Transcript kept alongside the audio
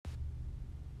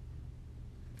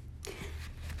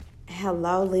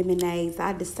Hello, Lemonades.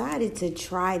 I decided to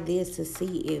try this to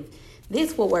see if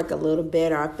this will work a little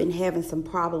better. I've been having some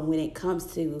problem when it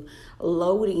comes to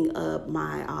loading up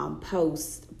my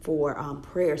posts for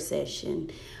prayer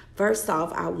session. First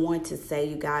off, I want to say,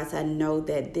 you guys, I know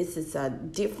that this is a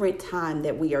different time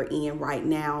that we are in right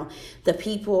now. The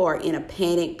people are in a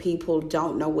panic. People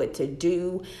don't know what to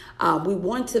do. We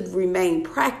want to remain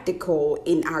practical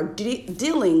in our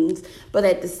dealings, but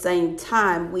at the same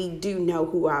time, we do know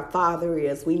who our Father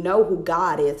is. We know who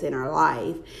God is in our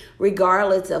life.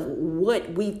 Regardless of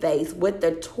what we face, what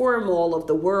the turmoil of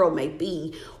the world may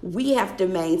be, we have to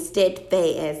remain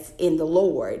steadfast in the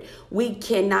Lord. We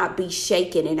cannot be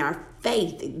shaken in our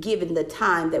faith given the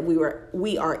time that we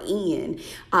are in.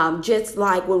 Just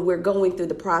like when we're going through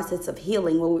the process of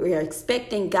healing, when we're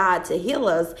expecting God to heal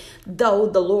us, though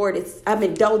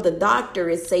the doctor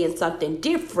is saying something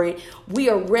different, we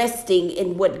are resting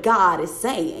in what God is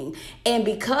saying. And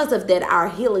because of that, our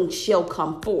healing shall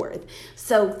come forth.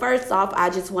 So first off,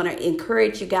 I just want to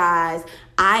encourage you guys.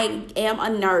 I am a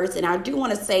nurse, and I do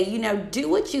want to say, do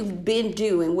what you've been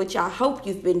doing, which I hope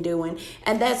you've been doing,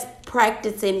 and that's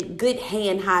practicing good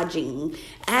hand hygiene.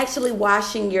 Actually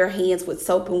washing your hands with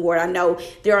soap and water. I know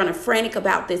they're on a frantic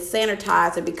about this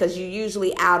sanitizer because you're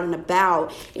usually out and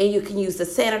about and you can use the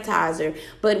sanitizer.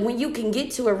 But when you can get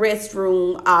to a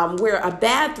restroom where a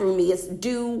bathroom is,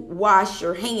 do wash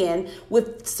your hand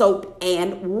with soap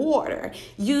and water.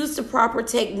 Use the proper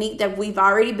technique that we've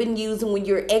already been using when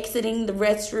you're exiting the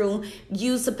restroom.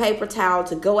 Use a paper towel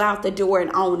to go out the door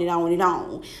and on and on and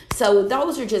on. So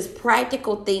those are just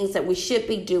practical things that we should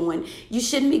be doing. You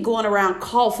shouldn't be going around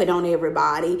coughing on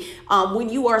everybody. When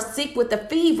you are sick with a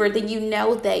fever, then you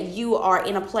know that you are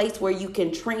in a place where you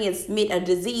can transmit a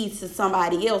disease to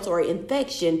somebody else or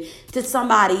infection to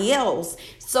somebody else.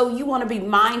 So you want to be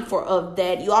mindful of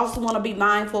that. You also want to be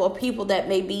mindful of people that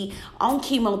may be on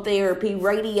chemotherapy,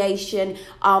 radiation,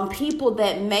 people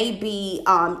that may be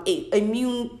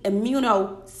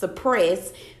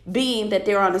immunosuppressed, being that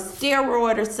they're on a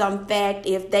steroid or some fact,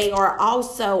 if they are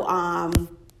also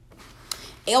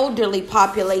elderly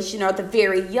population or the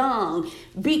very young.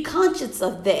 Be conscious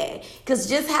of that, because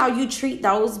just how you treat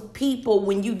those people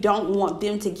when you don't want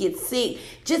them to get sick,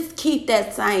 just keep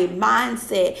that same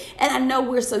mindset. And I know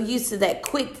we're so used to that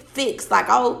quick fix, like,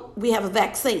 oh, we have a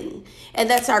vaccine and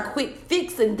that's our quick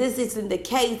fix, and this isn't the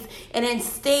case. And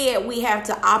instead we have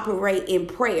to operate in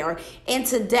prayer. And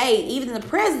today, even the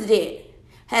president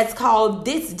has called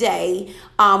this day,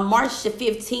 March the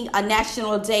 15th, a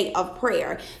national day of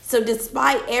prayer. So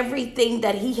despite everything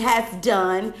that he has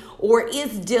done or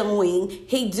is doing,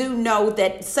 he do know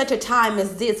that such a time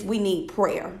as this, we need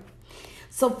prayer.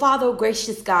 So, Father,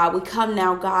 gracious God, we come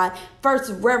now, God,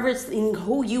 first reverencing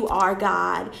who you are,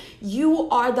 God. You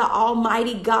are the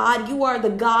Almighty God. You are the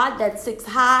God that sits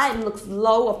high and looks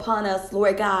low upon us,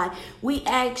 Lord God. We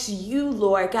ask you,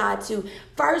 Lord God, to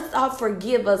first off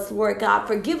forgive us, Lord God.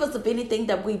 Forgive us of anything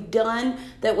that we've done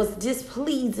that was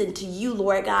displeasing to you,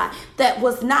 Lord God, that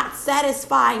was not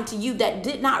satisfying to you, that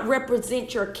did not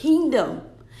represent your kingdom.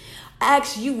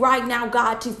 Ask you right now,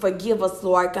 God, to forgive us,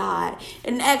 Lord God,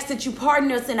 and ask that you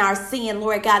pardon us in our sin,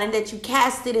 Lord God, and that you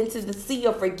cast it into the sea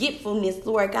of forgetfulness,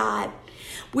 Lord God.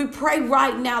 We pray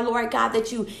right now, Lord God,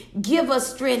 that you give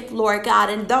us strength, Lord God,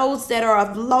 and those that are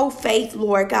of low faith,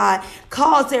 Lord God,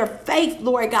 cause their faith,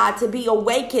 Lord God, to be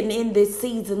awakened in this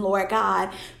season, Lord God.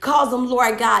 Cause them,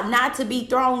 Lord God, not to be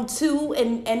thrown to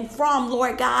and from,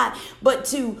 Lord God, but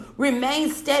to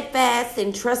remain steadfast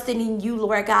and trusting in you,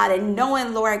 Lord God, and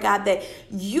knowing, Lord God, that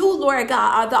you, Lord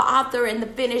God, are the author and the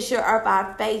finisher of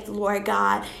our faith, Lord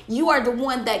God. You are the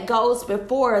one that goes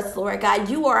before us, Lord God.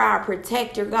 You are our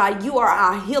protector, God. You are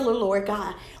our healer, Lord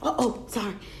God.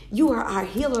 You are our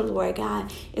healer, Lord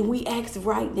God. And we ask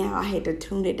right now, I had to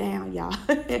tune it down, y'all.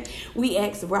 We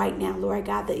ask right now, Lord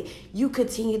God, that you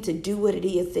continue to do what it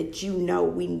is that you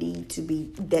know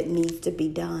that needs to be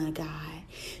done, God.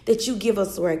 That you give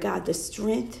us, Lord God, the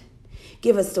strength.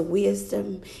 Give us the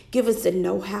wisdom. Give us the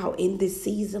know-how in this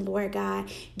season, Lord God.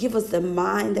 Give us the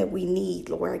mind that we need,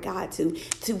 Lord God, to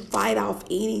fight off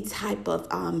any type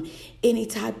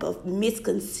of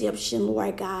misconception,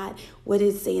 Lord God. What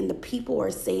is saying the people are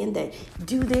saying that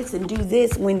do this and do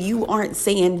this when you aren't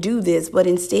saying do this, but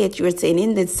instead you're saying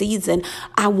in this season,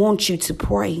 I want you to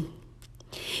pray.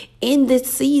 In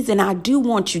this season, I do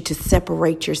want you to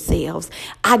separate yourselves.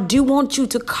 I do want you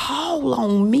to call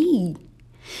on me.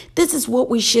 This is what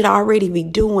we should already be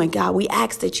doing, God. We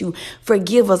ask that you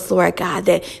forgive us, Lord God,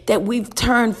 that we've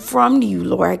turned from you,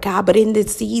 Lord God. But in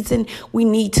this season, we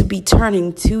need to be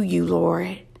turning to you,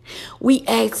 Lord. We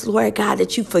ask, Lord God,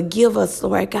 that you forgive us,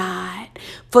 Lord God,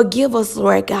 Forgive us,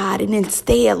 Lord God. And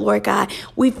instead, Lord God,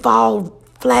 we fall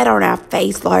flat on our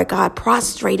face, Lord God,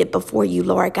 prostrated before you,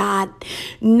 Lord God,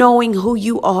 knowing who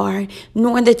you are,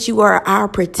 knowing that you are our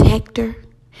protector,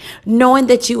 knowing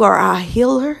that you are our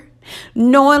healer,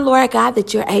 knowing, Lord God,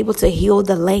 that you're able to heal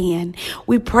the land.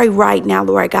 We pray right now,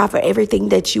 Lord God, for everything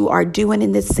that you are doing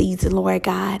in this season, Lord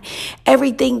God,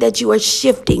 everything that you are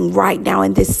shifting right now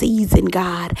in this season,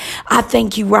 God. I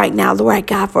thank you right now, Lord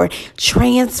God, for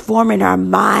transforming our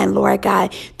mind, Lord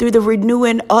God, through the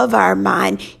renewing of our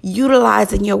mind,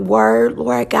 utilizing your word,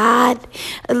 Lord God.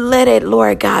 Let it,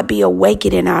 Lord God, be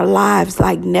awakened in our lives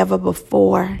like never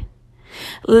before.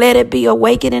 Let it be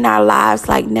awakened in our lives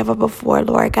like never before,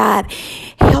 Lord God.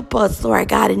 Help us, Lord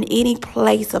God, in any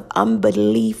place of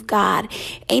unbelief, God,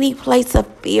 any place of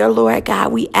fear, Lord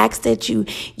God. We ask that you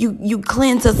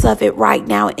cleanse us of it right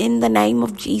now in the name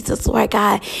of Jesus, Lord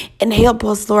God, and help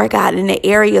us, Lord God, in the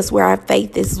areas where our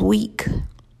faith is weak.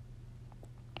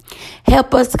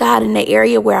 Help us, God, in the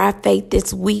area where our faith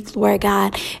is weak, Lord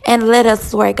God. And let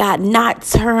us, Lord God, not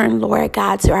turn, Lord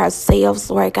God, to ourselves,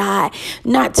 Lord God.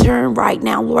 Not turn right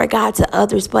now, Lord God, to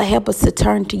others, but help us to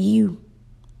turn to you.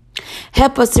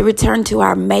 Help us to return to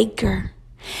our Maker.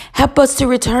 Help us to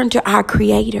return to our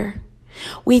Creator.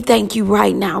 We thank you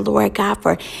right now, Lord God,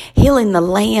 for healing the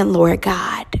land, Lord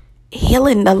God.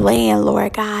 Healing the land,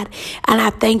 Lord God. And I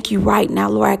thank you right now,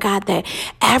 Lord God, that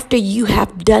after you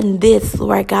have done this,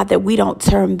 Lord God, that we don't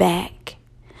turn back.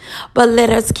 But let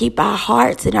us keep our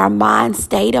hearts and our minds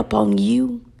stayed upon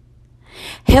you.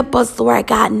 Help us, Lord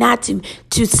God, not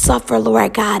to suffer,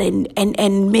 Lord God, and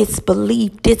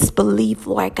disbelief,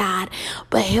 Lord God.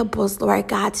 But help us, Lord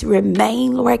God, to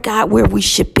remain, Lord God, where we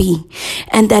should be.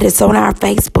 And that is on our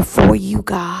face before you,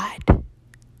 God.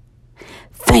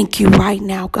 Thank you right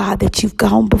now, God, that you've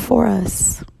gone before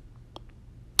us.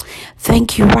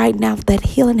 Thank you right now that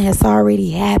healing has already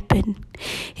happened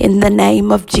in the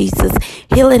name of Jesus.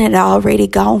 Healing had already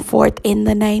gone forth in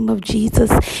the name of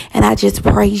Jesus. And I just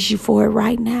praise you for it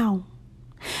right now.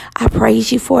 I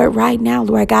praise you for it right now,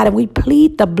 Lord God. And we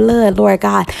plead the blood, Lord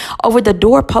God, over the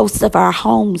doorposts of our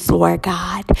homes, Lord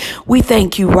God. We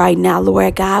thank you right now,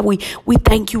 Lord God. We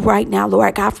thank you right now,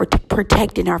 Lord God, for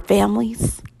protecting our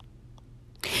families.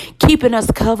 Keeping us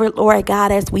covered, Lord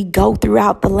God, as we go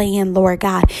throughout the land, Lord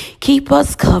God. Keep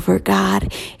us covered,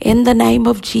 God. In the name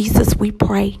of Jesus, we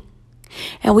pray.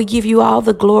 And we give you all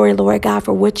the glory, Lord God,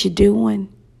 for what you're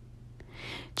doing.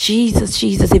 Jesus,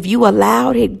 if you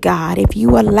allowed it, God,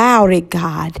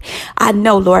 I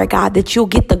know, Lord God, that you'll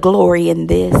get the glory in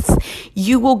this.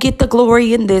 You will get the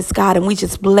glory in this, God, and we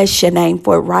just bless your name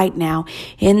for it right now.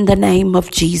 In the name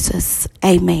of Jesus,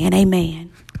 amen, amen.